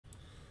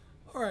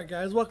Alright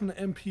guys, welcome to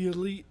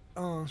Mpelite,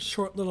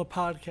 short little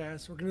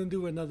podcast. We're going to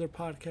do another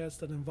podcast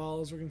that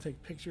involves, we're going to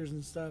take pictures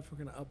and stuff,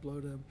 we're going to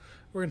upload them.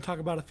 We're going to talk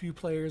about a few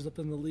players up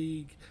in the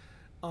league.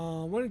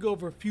 We're going to go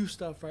over a few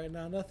stuff right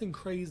now, nothing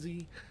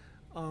crazy.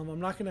 I'm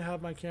not going to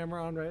have my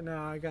camera on right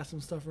now. I got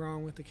some stuff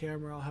wrong with the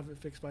camera. I'll have it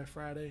fixed by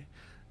Friday.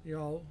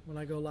 Y'all, when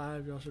I go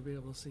live, y'all should be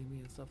able to see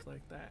me and stuff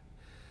like that.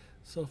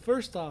 So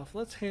first off,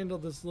 let's handle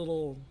this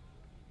little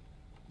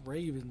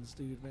Ravens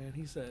dude, man.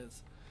 He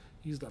says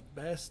he's the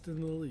best in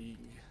the league.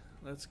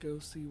 Let's go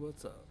see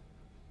what's up.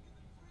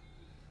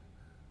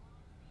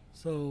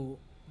 So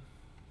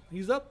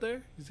he's up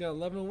there. He's got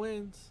 11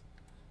 wins.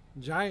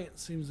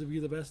 Giants seems to be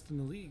the best in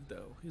the league,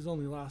 though. He's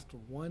only lost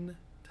one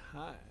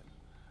time.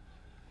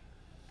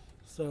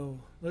 So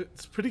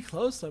it's pretty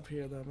close up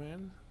here, though,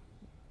 man.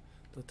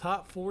 The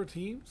top 4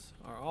 teams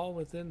are all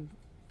within,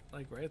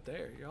 like, right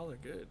there. Y'all are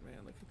good, man.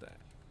 Look at that.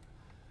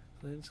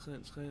 Clinch,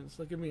 clinch, clinch.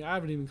 Look at me. I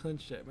haven't even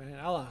clinched yet, man.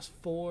 I lost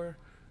 4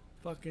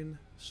 fucking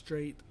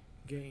straight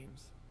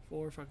games.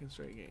 4 fucking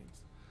straight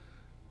games.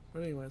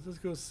 But anyways, let's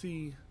go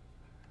see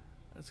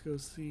the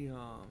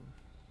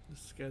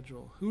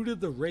schedule. Who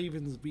did the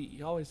Ravens beat?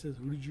 He always says,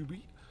 who did you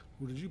beat?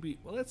 Who did you beat?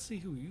 Well, let's see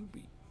who you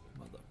beat,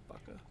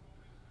 motherfucker.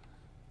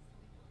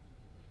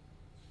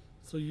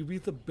 So you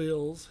beat the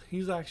Bills.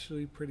 He's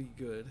actually pretty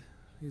good.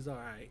 He's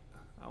alright.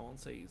 I won't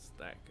say he's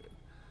that good.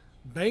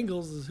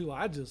 Bengals is who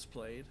I just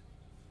played.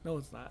 No,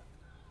 it's not.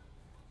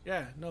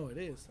 Yeah, no, it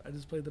is. I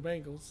just played the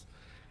Bengals.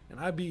 And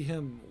I beat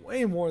him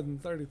way more than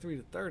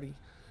 33-30.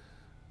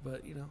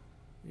 But, you know,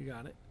 you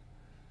got it.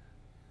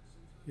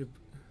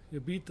 You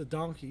beat the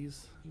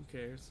Donkeys. Who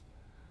cares?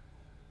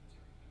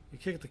 You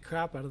kicked the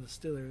crap out of the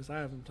Steelers. I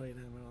haven't played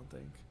him, I don't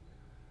think.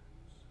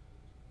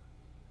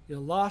 You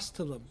lost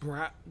to the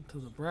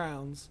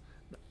Browns,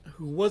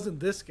 who wasn't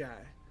this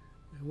guy.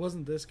 It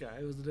wasn't this guy.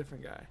 It was a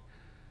different guy.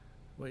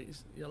 Wait,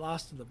 you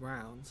lost to the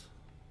Browns.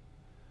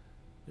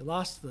 You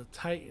lost to the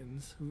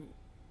Titans,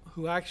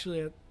 who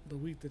actually at the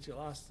week that you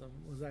lost them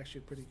was actually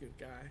a pretty good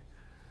guy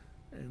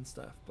and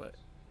stuff. But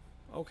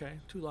okay,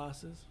 2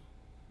 losses.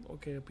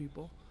 Okay,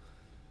 people.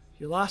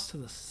 You lost to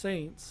the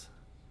Saints.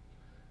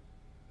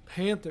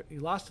 You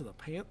lost to the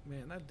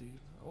Man, that dude.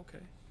 Okay.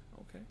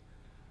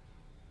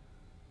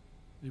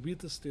 You beat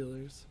the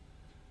Steelers.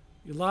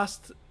 You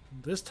lost.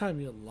 This time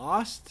you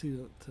lost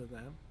to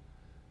them.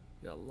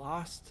 You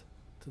lost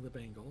to the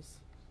Bengals.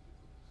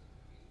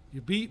 You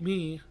beat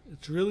me.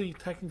 It's really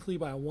technically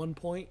by 1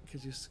 point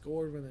because you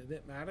scored when it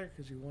didn't matter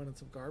because you wanted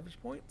some garbage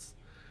points.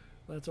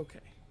 But that's okay.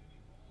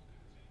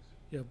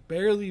 You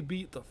barely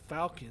beat the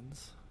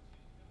Falcons.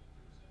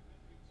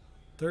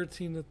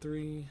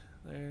 13-3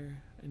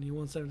 there, and you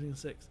won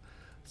 17-6.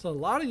 So a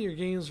lot of your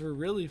games were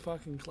really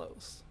fucking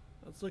close.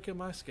 Let's look at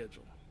my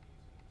schedule.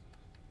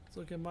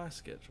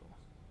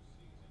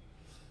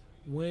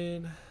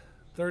 Win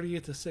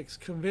 38-6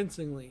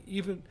 convincingly.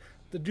 Even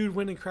the dude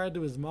went and cried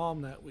to his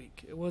mom that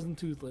week. It wasn't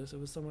Toothless. It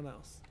was someone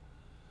else.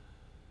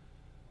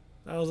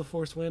 That was a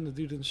forced win. The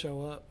dude didn't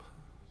show up.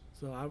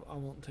 So I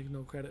won't take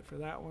no credit for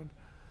that one.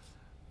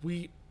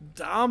 We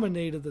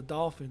dominated the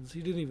Dolphins.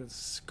 He didn't even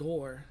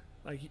score.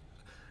 Like,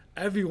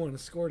 everyone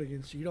has scored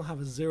against you. You don't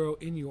have a 0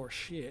 in your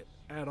shit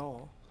at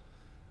all.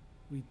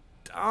 We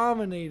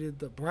dominated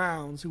the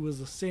Browns, who was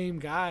the same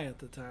guy at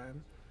the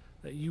time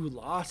that you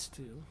lost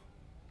to.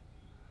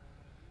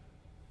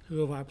 Who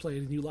have I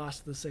played and you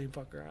lost to the same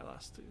fucker I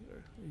lost to?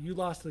 Or you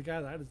lost to the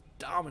guy that I just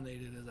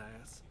dominated his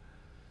ass.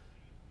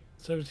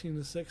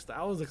 17-6.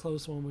 That was a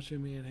close one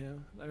between me and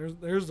him.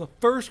 There's the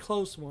first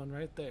close one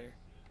right there.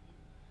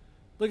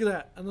 Look at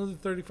that. Another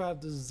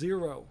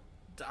 35-0.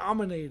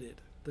 Dominated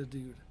the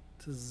dude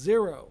to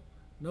 0.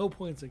 No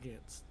points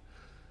against.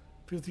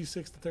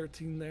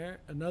 56-13 there.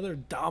 Another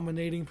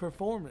dominating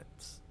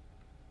performance.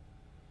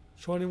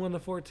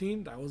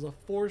 21-14. That was a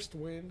forced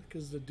win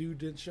because the dude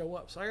didn't show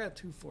up. So I got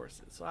 2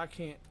 forces. So I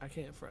can't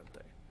front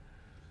there.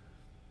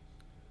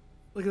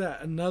 Look at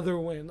that. Another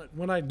win. Look,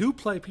 when I do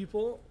play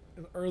people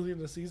early in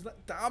the season, I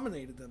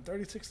dominated them.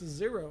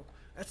 36-0.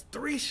 That's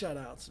 3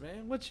 shutouts,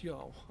 man. What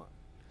y'all want?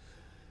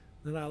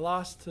 Then I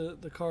lost to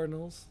the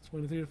Cardinals,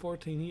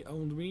 23-14. He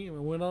owned me, and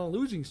I went on a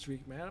losing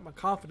streak, man. My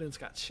confidence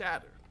got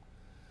shattered.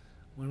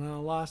 When I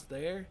lost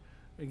there,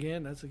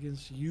 again, that's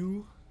against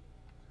you.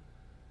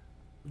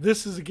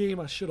 This is a game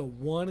I should have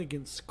won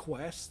against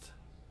Quest.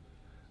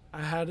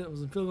 It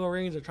was in field goal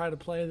range. I tried to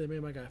play. They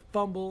made my guy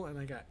fumble, and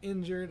I got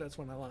injured. That's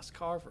when I lost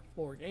Carr for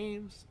 4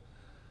 games.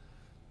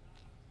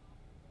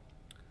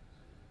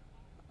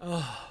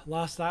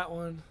 Lost that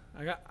one.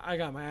 I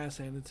got my ass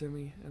handed to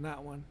me in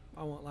that one.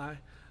 I won't lie.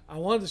 I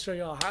wanted to show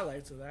y'all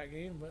highlights of that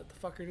game, but the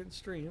fucker didn't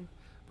stream.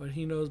 But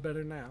he knows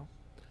better now.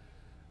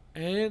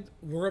 And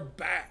we're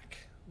back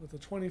with a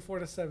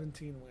 24-17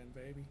 win,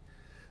 baby.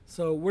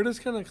 So we're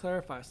just going to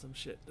clarify some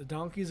shit. The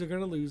Donkeys are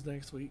going to lose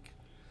next week,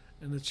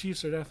 and the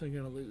Chiefs are definitely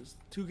going to lose.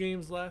 2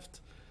 games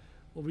left.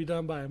 We'll be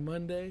done by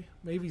Monday,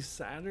 maybe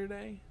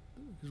Saturday,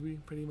 because we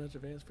pretty much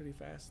advanced pretty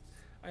fast.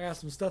 I got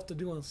some stuff to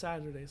do on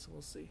Saturday, so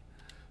we'll see.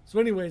 So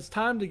anyways,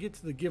 time to get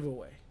to the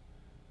giveaway.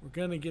 We're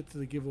going to get to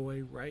the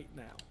giveaway right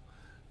now.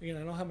 Again,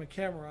 I don't have my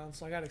camera on,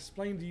 so I got to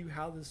explain to you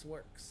how this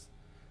works.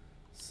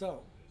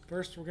 So,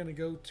 first we're going to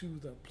go to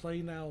the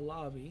Play Now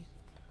lobby.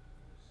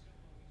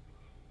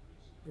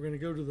 We're going to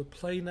go to the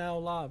Play Now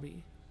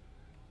lobby.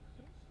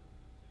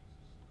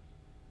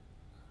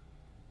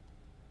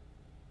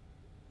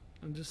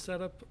 And just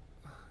set up,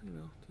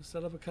 just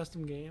set up a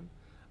custom game.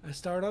 I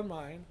start on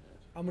mine.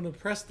 I'm going to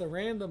press the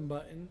random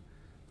button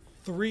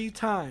 3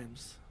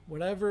 times.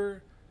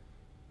 Whatever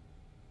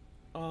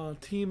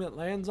team it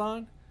lands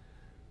on.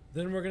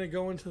 Then we're going to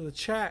go into the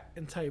chat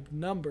and type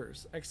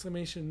numbers,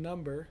 exclamation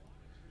number.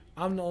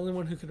 I'm the only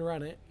one who can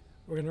run it.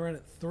 We're going to run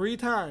it 3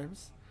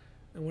 times.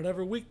 And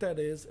whatever week that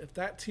is, if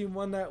that team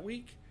won that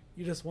week,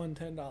 you just won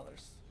 $10.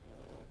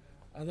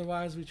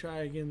 Otherwise, we try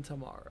again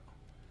tomorrow.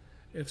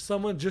 If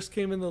someone just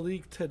came in the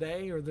league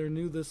today or they're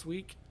new this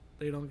week,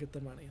 they don't get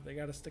the money. They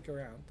got to stick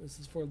around. This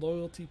is for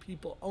loyalty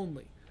people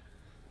only.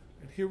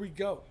 And here we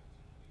go.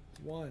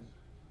 1,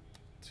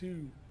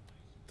 2,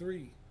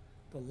 3.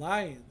 The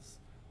Lions.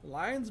 The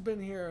Lions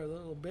been here a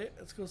little bit.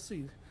 Let's go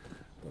see.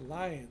 The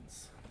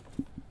Lions.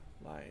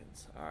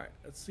 Lions. All right.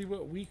 Let's see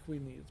what week we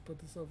need. Let's put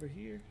this over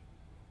here.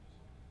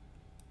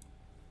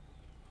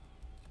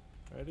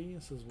 Ready?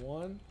 This is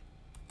 1.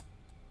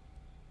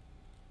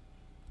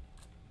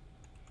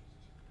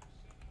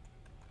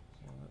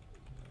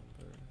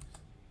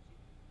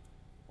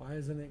 Why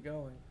isn't it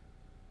going?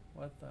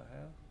 What the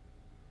hell?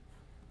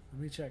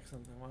 Let me check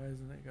something. Why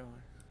isn't it going?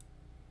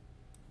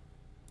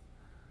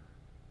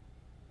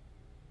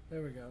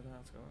 There we go. Now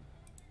it's going.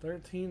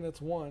 13,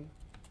 that's 1.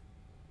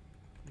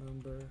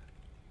 Number.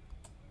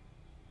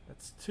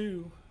 That's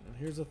 2. And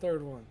here's the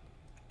third one.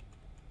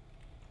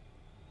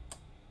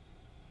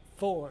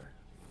 4.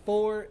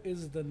 4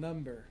 is the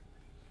number.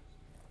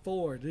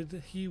 4.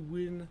 Did he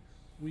win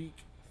week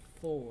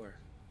 4?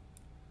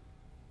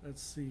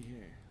 Let's see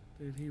here.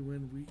 Did he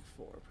win week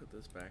 4? Put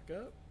this back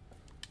up.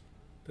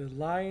 Did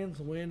Lions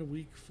win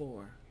week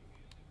 4?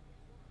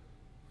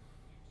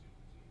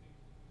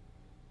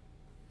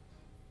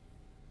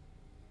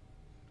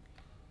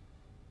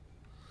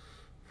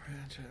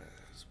 Franchise.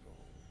 Boom.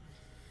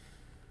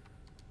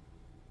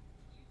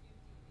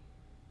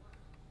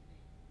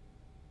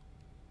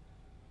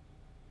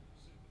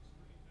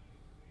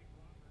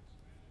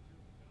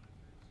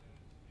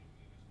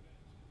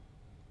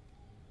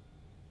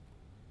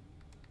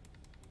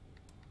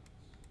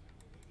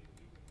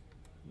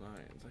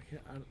 Lions.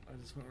 I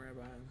just went right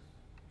behind.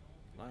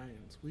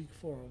 Lions. Week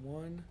 4.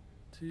 1,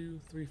 2,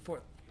 3,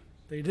 4.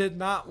 They did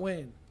not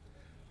win.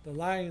 The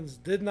Lions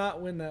did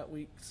not win that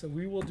week. So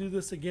we will do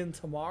this again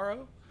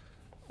tomorrow.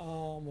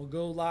 We'll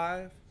go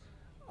live.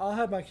 I'll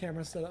have my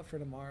camera set up for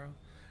tomorrow.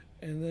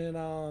 And then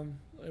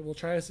we'll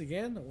try this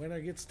again. The winner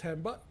gets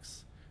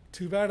 $10.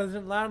 Too bad I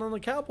didn't land on the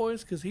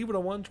Cowboys because he would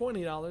have won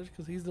 $20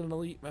 because he's an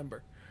elite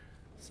member.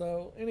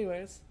 So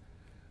anyways,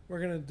 we're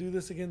going to do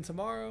this again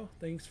tomorrow.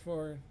 Thanks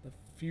for the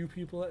few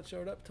people that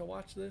showed up to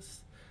watch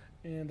this.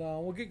 And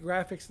we'll get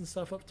graphics and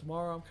stuff up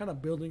tomorrow. I'm kind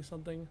of building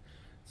something.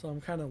 So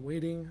I'm kind of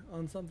waiting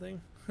on something.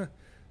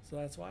 So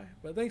that's why.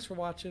 But thanks for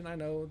watching. I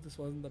know this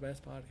wasn't the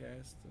best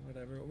podcast and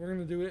whatever. We're going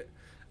to do it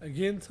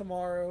again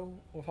tomorrow.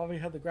 We'll probably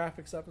have the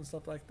graphics up and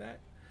stuff like that.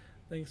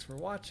 Thanks for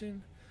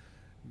watching.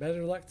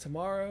 Better luck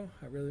tomorrow.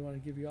 I really want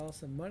to give you all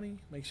some money.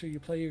 Make sure you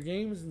play your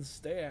games and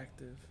stay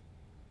active.